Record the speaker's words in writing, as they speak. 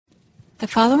The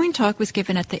following talk was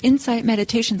given at the Insight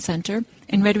Meditation Center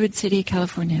in Redwood City,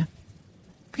 California.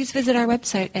 Please visit our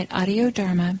website at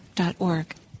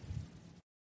audiodharma.org.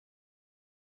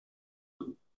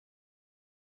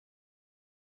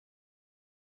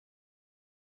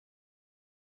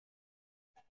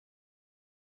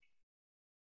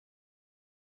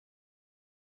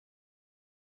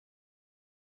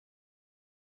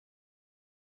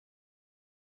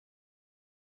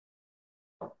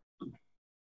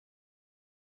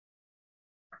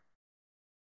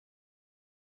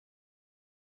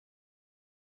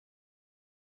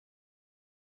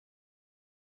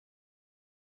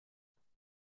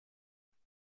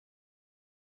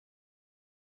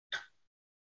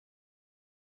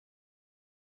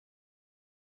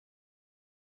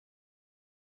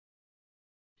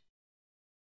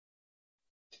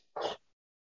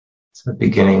 So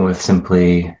beginning with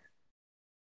simply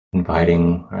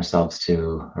inviting ourselves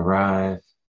to arrive,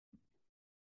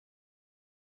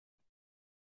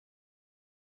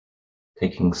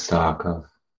 taking stock of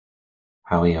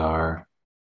how we are,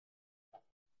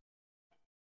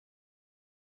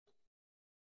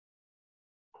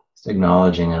 just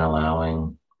acknowledging and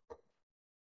allowing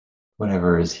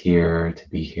whatever is here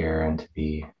and to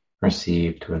be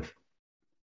received with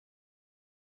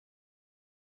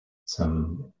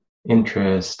some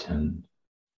interest and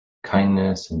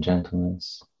kindness and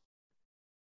gentleness.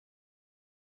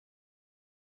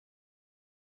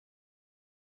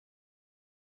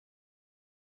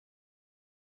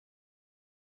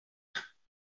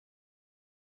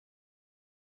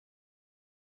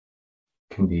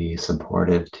 Can be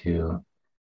supportive to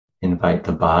invite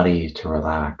the body to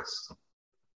relax.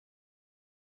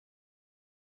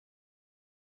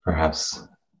 Perhaps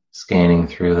scanning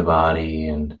through the body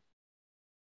and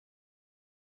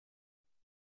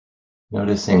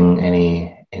noticing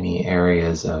any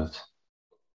areas of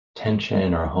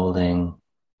tension or holding.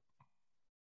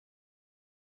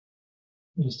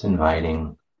 Just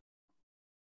inviting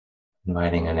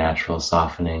a natural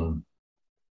softening.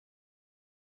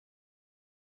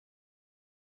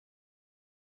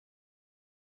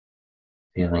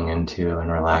 Feeling into and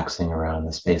relaxing around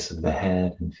the space of the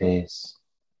head and face,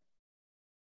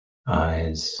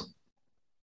 eyes,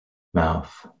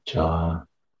 mouth, jaw.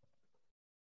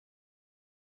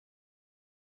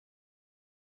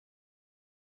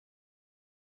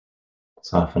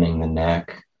 Softening the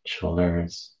neck,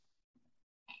 shoulders.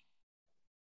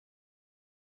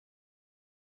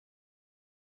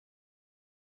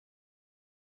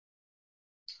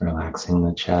 Relaxing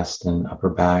the chest and upper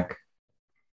back.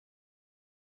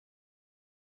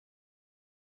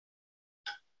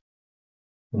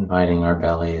 Inviting our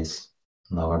bellies,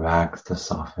 lower backs to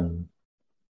soften.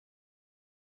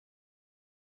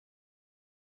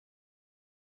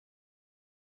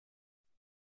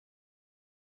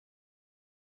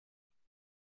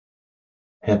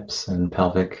 Hips and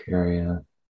pelvic area.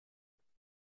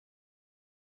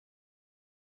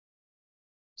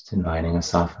 Just inviting a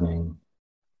softening.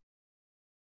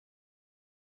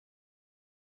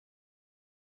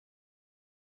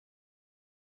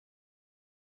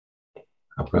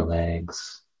 Upper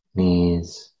legs,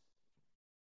 knees,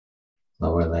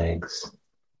 lower legs,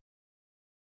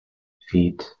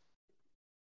 feet.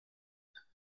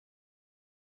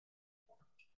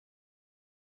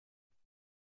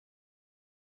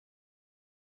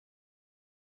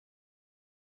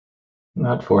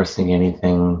 Not forcing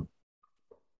anything.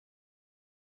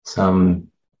 Some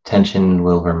tension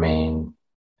will remain,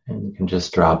 and you can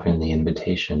just drop in the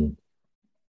invitation.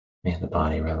 May the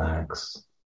body relax.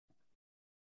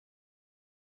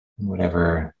 And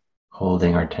whatever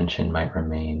holding or tension might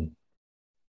remain,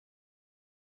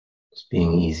 just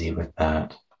being easy with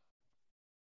that,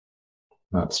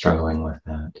 not struggling with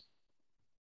that.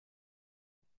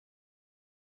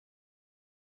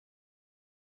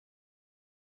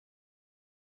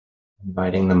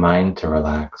 Inviting the mind to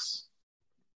relax.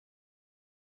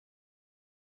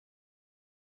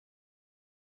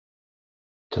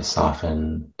 To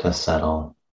soften, to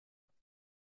settle.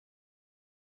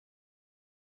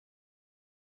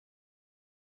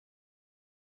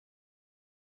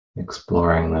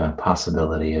 Exploring the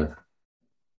possibility of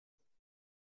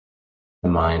the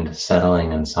mind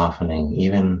settling and softening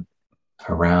even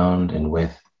around and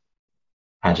with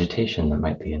agitation that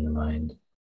might be in the mind.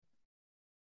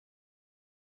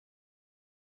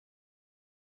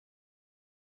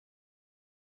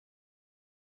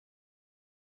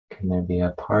 Can there be a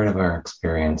part of our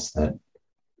experience that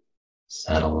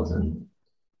settles and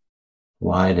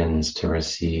widens to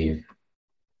receive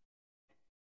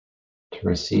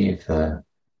the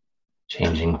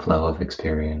changing flow of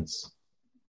experience?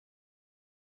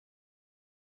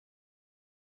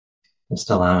 Just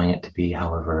allowing it to be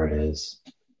however it is,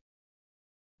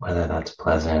 whether that's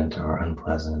pleasant or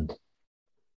unpleasant.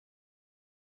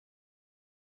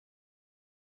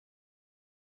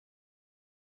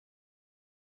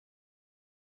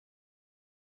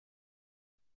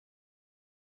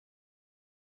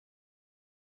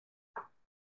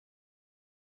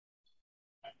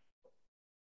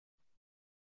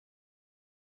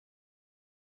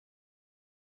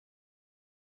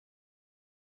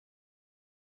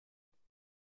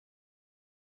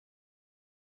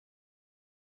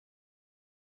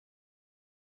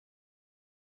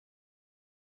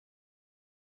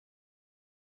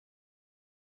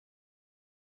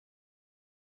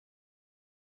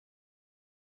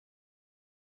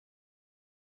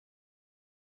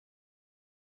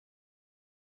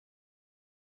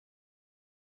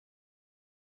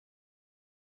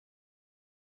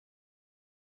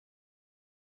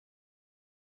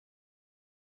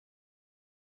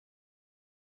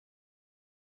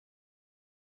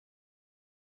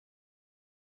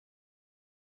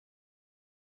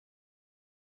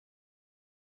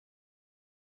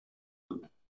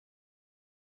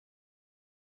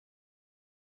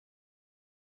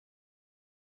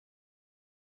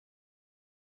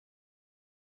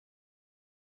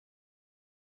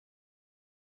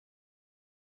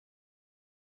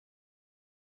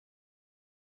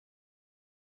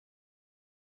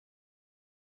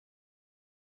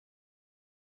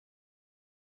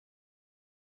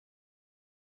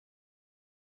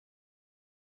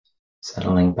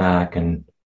 Settling back and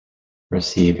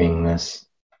receiving this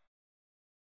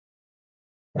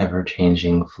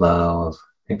ever-changing flow of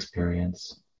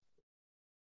experience,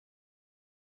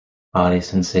 body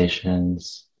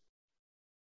sensations,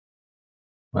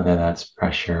 whether that's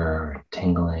pressure or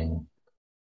tingling,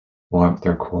 warmth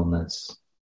or coolness,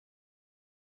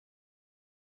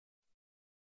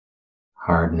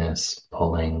 hardness,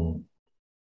 pulling,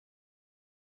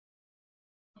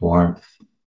 warmth,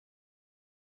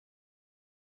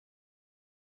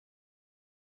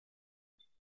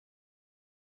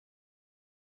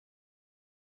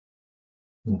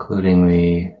 including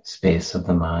the space of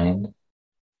the mind,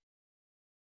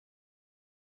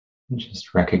 and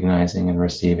just recognizing and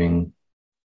receiving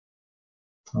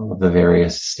all of the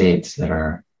various states that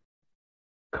are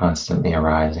constantly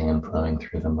arising and flowing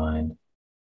through the mind.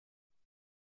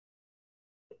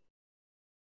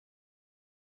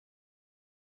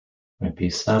 It might be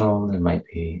settled, it might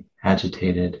be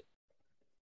agitated, it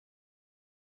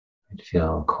might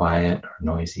feel quiet or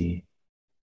noisy.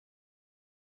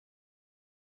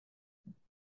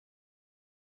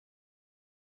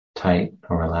 Tight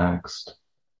or relaxed.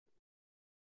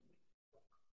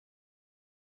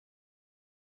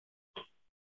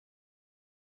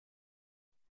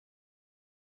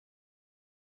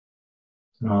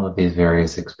 And all of these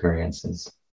various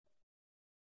experiences,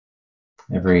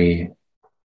 every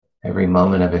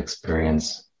moment of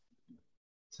experience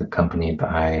is accompanied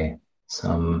by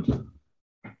some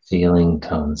feeling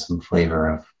tone, some flavor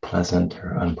of pleasant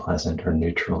or unpleasant or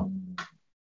neutral.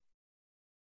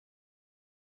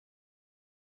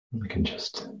 We can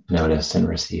just notice and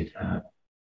receive that.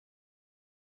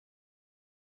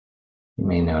 You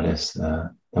may notice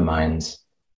the mind's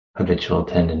habitual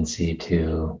tendency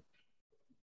to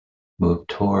move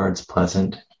towards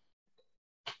pleasant,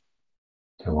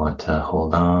 to want to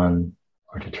hold on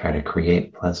or to try to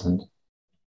create pleasant,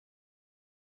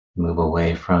 move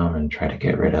away from and try to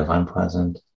get rid of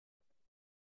unpleasant,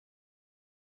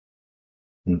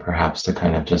 and perhaps to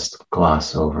kind of just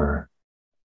gloss over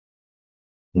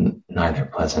neither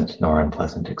pleasant nor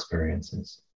unpleasant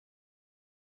experiences,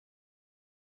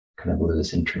 kind of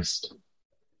lose interest.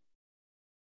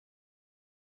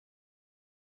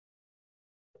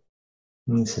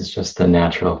 And this is just the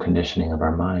natural conditioning of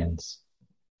our minds.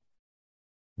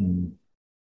 We're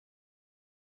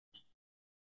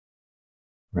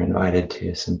invited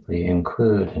to simply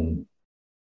include and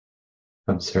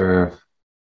observe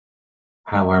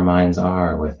how our minds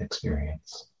are with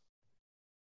experience.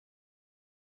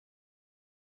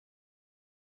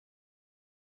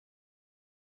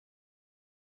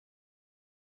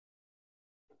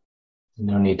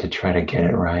 No need to try to get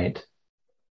it right.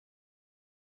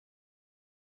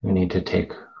 We need to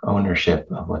take ownership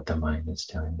of what the mind is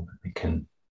doing. We can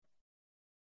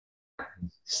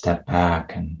step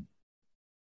back and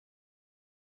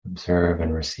observe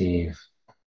and receive.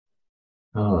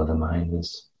 Oh, the mind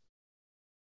is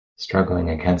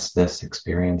struggling against this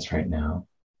experience right now.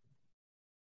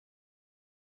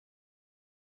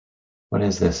 What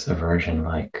is this aversion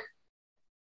like?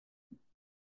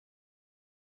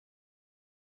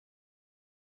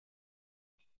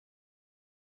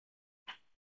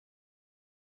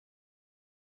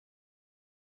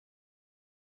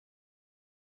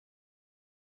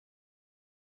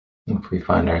 If we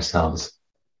find ourselves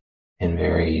in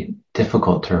very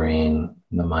difficult terrain,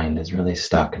 the mind is really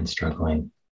stuck and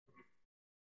struggling,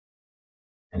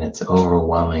 and it's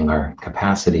overwhelming our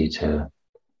capacity to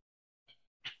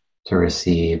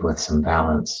receive with some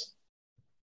balance.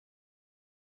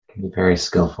 It can be very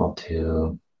skillful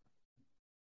to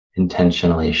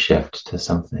intentionally shift to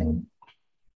something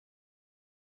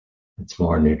that's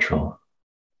more neutral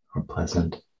or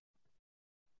pleasant.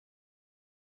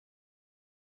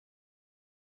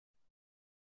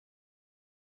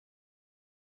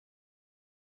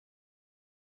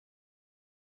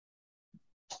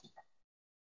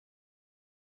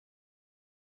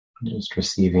 Just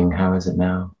receiving, how is it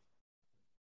now?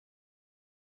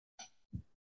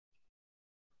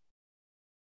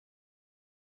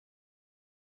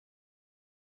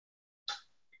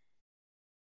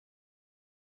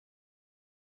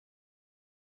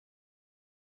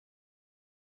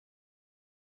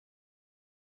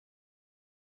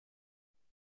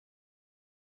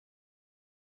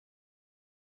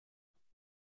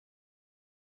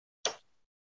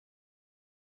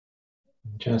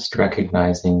 Just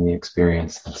recognizing the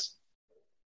experience that's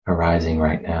arising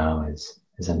right now is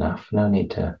enough. No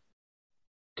need to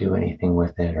do anything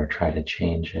with it or try to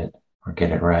change it or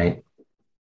get it right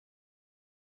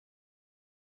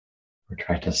or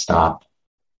try to stop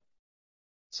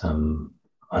some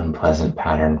unpleasant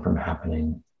pattern from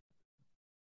happening.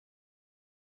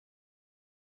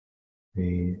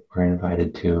 We're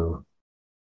invited to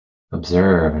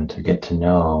observe and to get to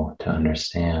know, to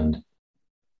understand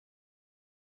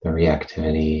the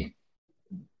reactivity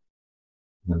in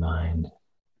the mind,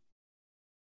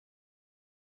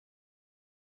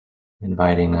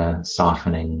 inviting a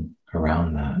softening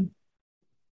around that,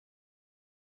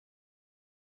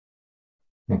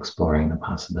 exploring the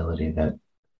possibility that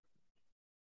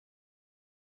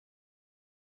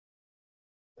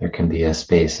there can be a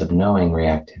space of knowing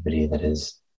reactivity that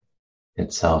is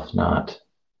itself not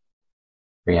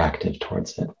reactive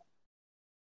towards it.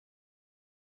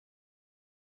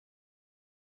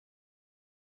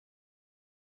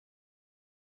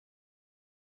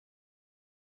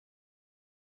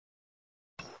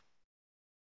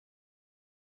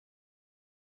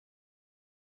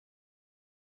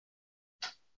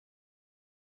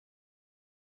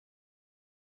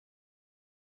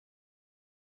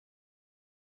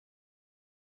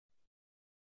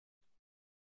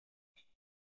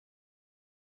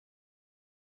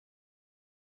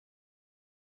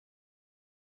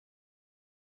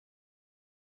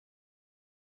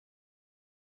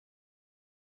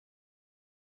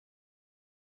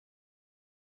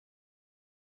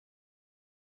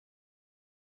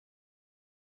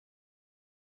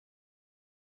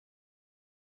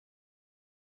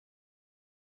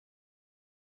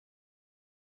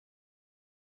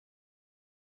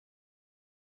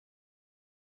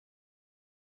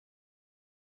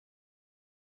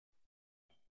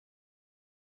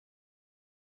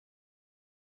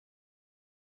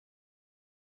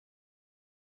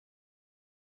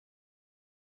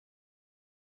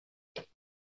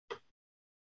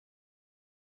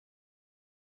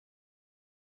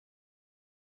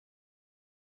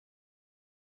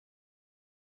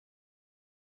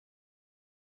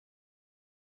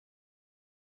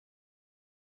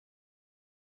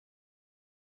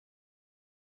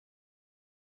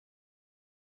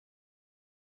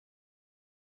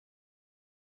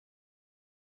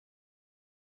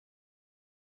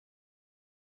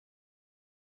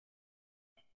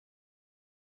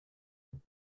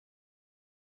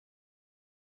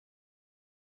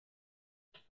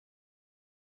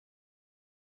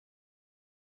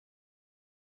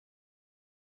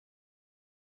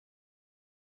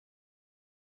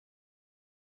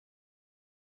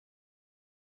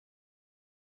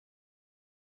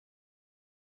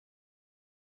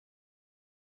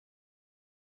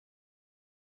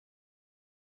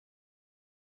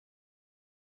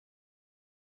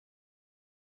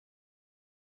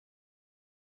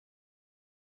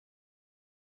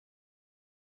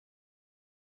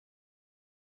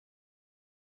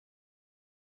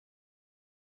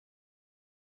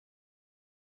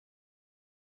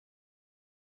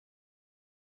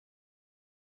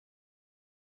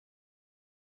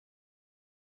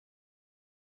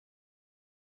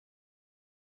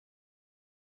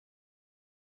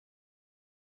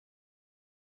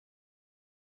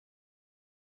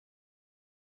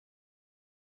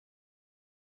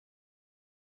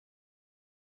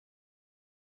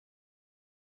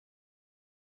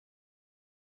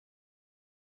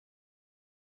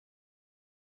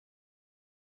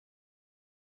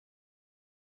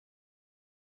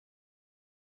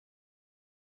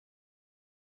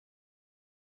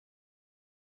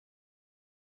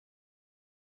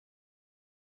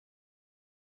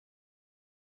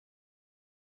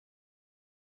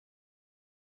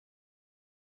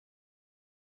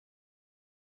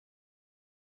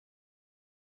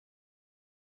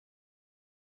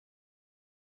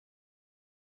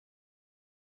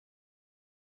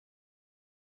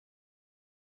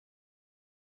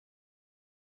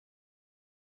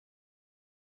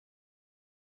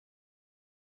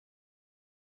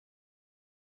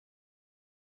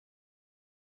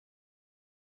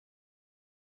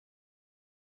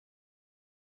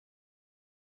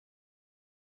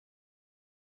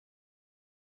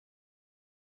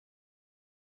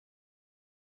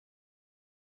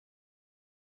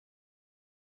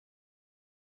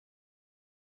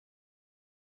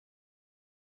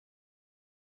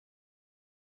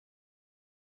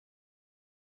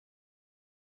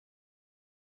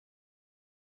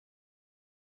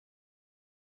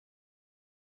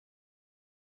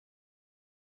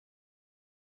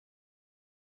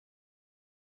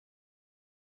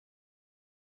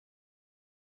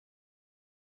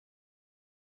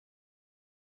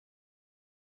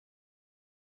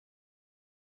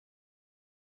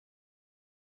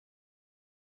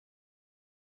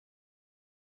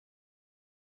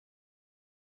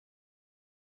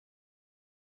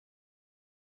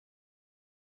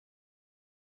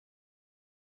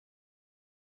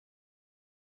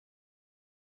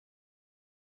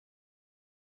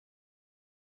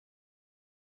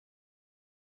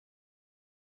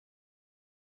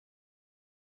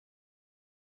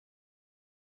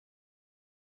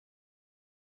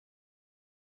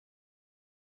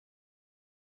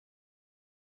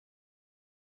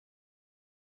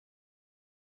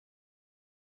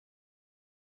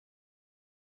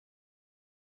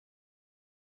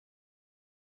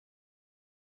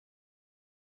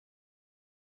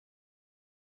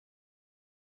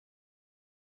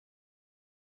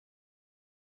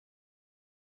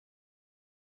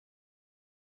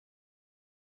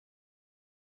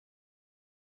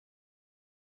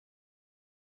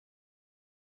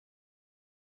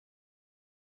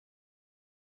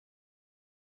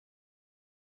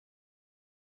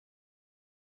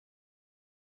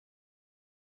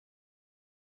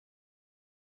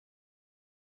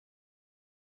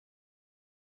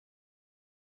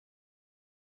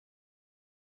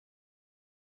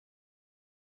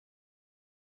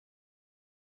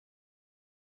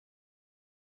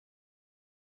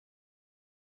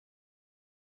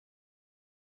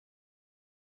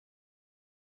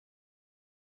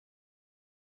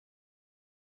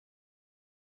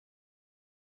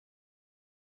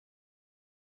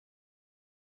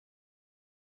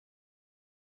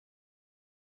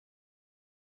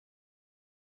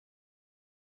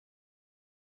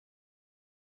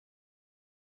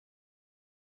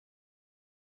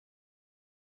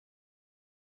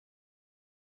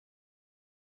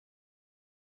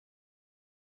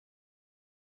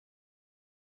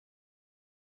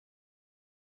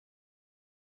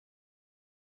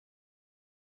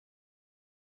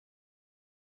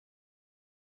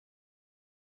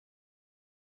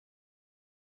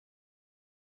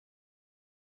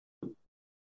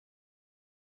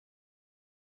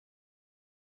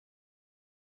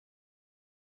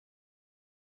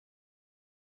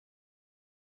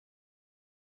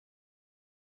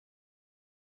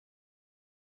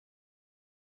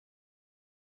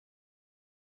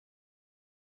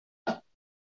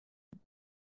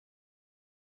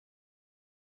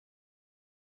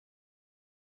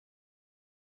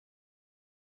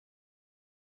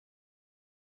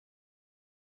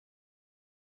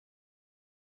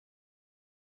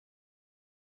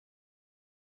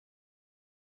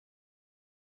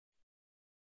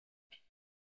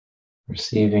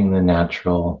 receiving the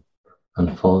natural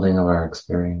unfolding of our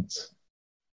experience.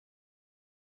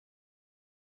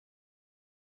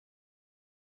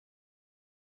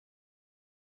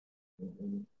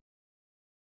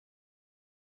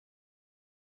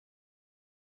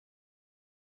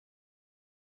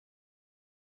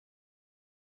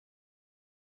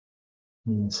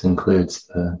 And this includes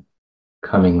the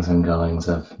comings and goings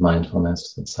of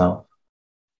mindfulness itself.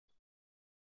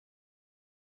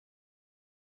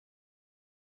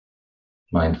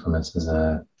 Mindfulness is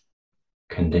a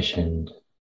conditioned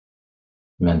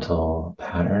mental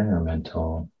pattern or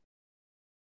mental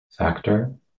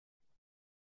factor.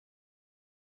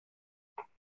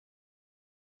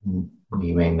 You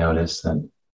may notice that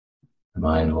the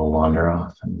mind will wander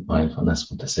off and mindfulness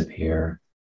will disappear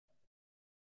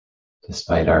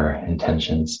despite our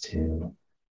intentions to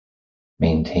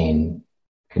maintain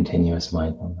continuous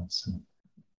mindfulness.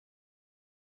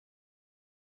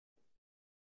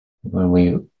 When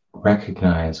we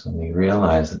when we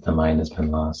realize that the mind has been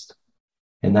lost,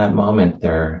 in that moment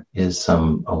there is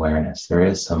some awareness, there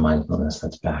is some mindfulness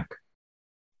that's back.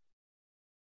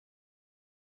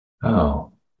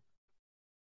 Oh,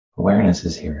 awareness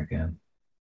is here again.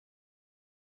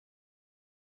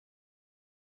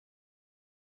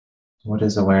 What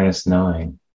is awareness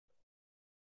knowing?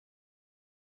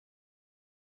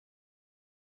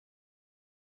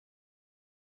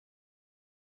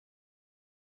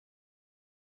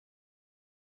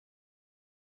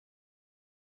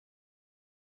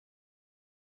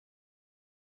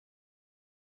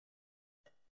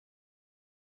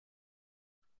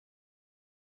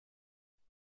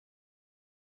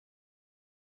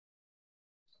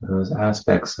 Those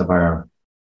aspects of our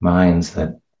minds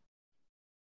that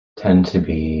tend to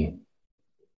be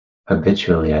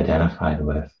habitually identified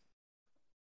with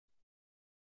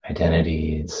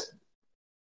identities,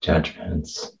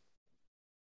 judgments.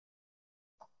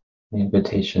 The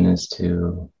invitation is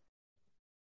to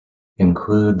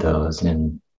include those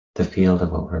in the field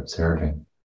of what we're observing.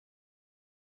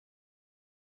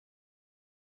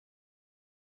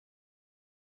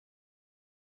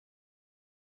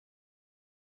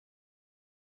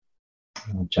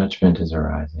 Judgment is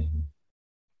arising.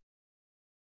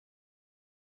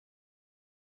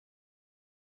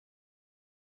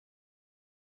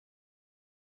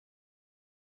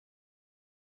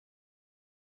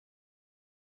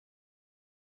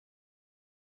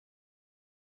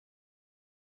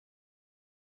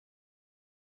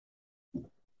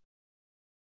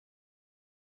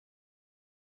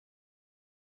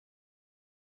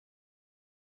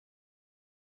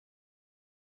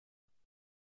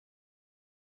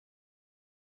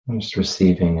 I'm just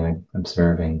receiving and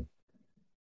observing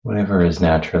whatever is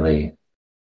naturally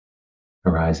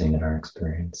arising in our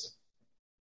experience.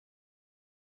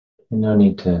 And no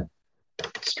need to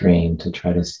strain to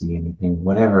try to see anything.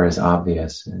 Whatever is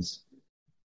obvious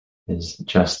is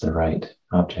just the right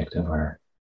object of our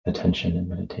attention and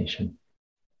meditation.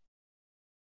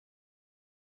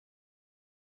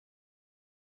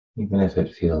 Even if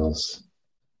it feels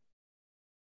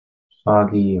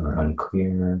foggy or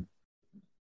unclear,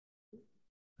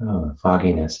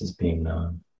 fogginess is being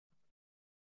known.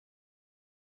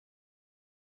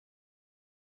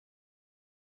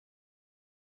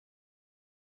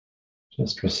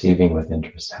 Just receiving with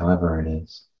interest, however it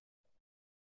is.